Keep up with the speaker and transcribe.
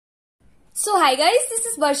So hi guys, this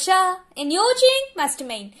is Varsha and you're watching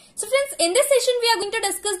Mastermind. So friends, in this session we are going to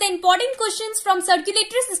discuss the important questions from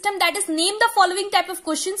circulatory system, that is name the following type of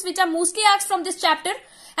questions which are mostly asked from this chapter,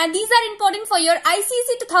 and these are important for your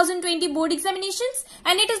Icse 2020 board examinations,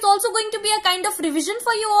 and it is also going to be a kind of revision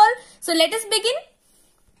for you all. So let us begin.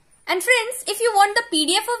 And friends, if you want the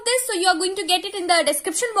PDF of this, so you are going to get it in the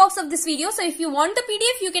description box of this video. So if you want the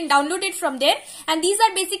PDF, you can download it from there. And these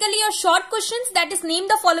are basically your short questions, that is name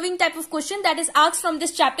the following type of question that is asked from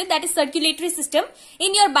this chapter, that is circulatory system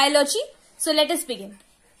in your biology. So let us begin.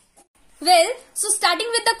 Well, so starting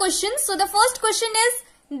with the questions. So the first question is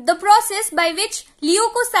the process by which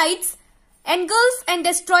leukocytes engulf and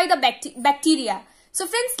destroy the bacteria. So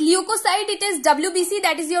friends, leukocyte, it is WBC,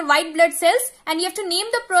 that is your white blood cells, and you have to name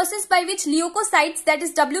the process by which leukocytes, that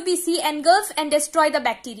is WBC, engulf and destroy the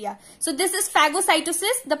bacteria. So this is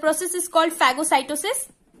phagocytosis. The process is called phagocytosis.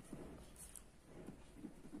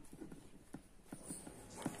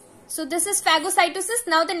 So this is phagocytosis.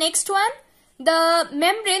 Now the next one, the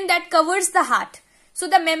membrane that covers the heart. So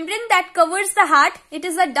the membrane that covers the heart, it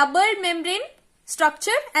is a double membrane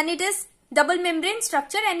structure, and it is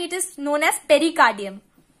known as pericardium.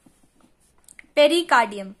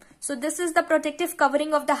 Pericardium. So this is the protective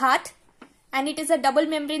covering of the heart, and it is a double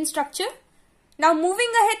membrane structure. Now moving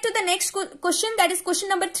ahead to the next question, that is question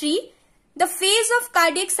number 3. The phase of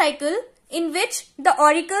cardiac cycle in which the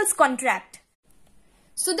auricles contract.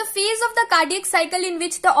 So the phase of the cardiac cycle in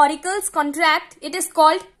which the auricles contract, it is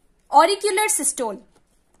called auricular systole.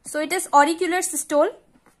 So it is auricular systole.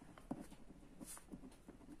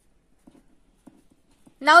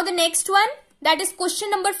 Now the next one, that is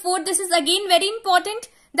question number 4. This is again very important.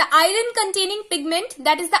 The iron containing pigment,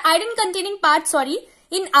 that is the iron containing part,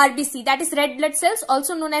 in RBC, that is red blood cells,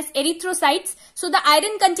 also known as erythrocytes. So the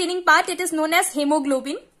iron containing part, it is known as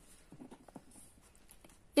hemoglobin.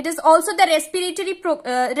 It is also the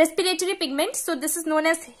respiratory pigment. So this is known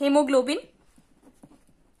as hemoglobin.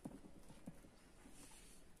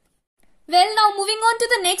 Well, now moving on to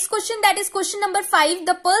the next question, that is question number 5,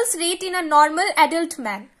 the pulse rate in a normal adult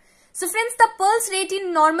man. So friends, the pulse rate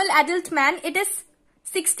in normal adult man, it is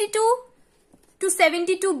 62 to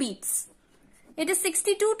 72 beats. It is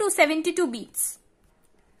 62 to 72 beats.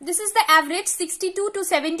 This is the average, 62 to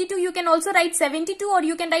 72. You can also write 72, or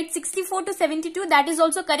you can write 64 to 72. That is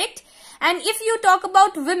also correct. And if you talk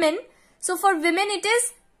about women, so for women it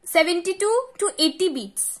is 72 to 80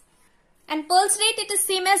 beats. And pulse rate, it is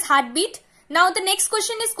same as heartbeat. Now the next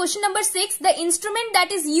question is question number 6. The instrument that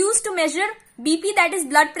is used to measure BP, that is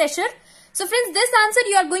blood pressure. So friends, this answer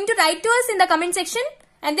you are going to write to us in the comment section,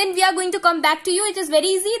 and then we are going to come back to you. It is very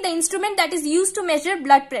easy. The instrument that is used to measure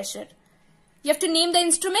blood pressure. You have to name the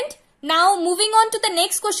instrument. Now moving on to the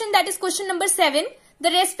next question, that is question number 7. The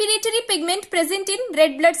respiratory pigment present in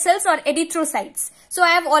red blood cells or erythrocytes. So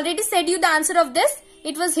I have already said you the answer of this.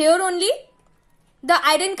 It was here only. The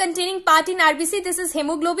iron containing part in RBC, this is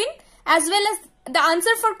hemoglobin, as well as the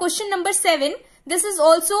answer for question number 7. This is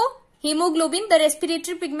also hemoglobin, the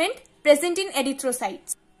respiratory pigment present in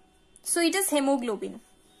erythrocytes. So it is hemoglobin.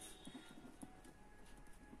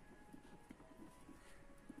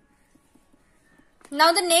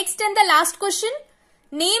 Now the next and the last question,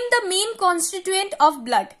 name the main constituent of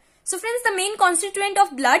blood. So friends, the main constituent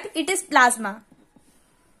of blood, it is plasma.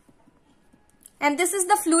 And this is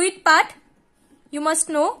the fluid part. You must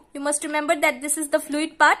know, you must remember that this is the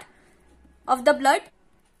fluid part of the blood.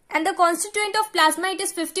 And the constituent of plasma, it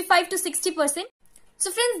is 55 to 60%.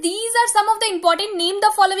 So friends, these are some of the important name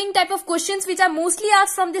the following type of questions which are mostly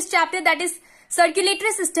asked from this chapter, that is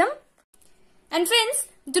circulatory system. And friends,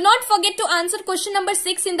 do not forget to answer question number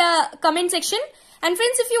 6 in the comment section. And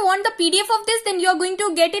friends, if you want the PDF of this, then you are going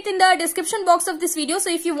to get it in the description box of this video. So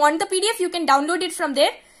if you want the PDF, you can download it from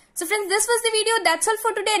there. So friends, this was the video. That's all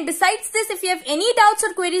for today. And besides this, if you have any doubts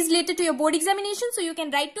or queries related to your board examination, so you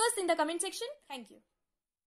can write to us in the comment section. Thank you.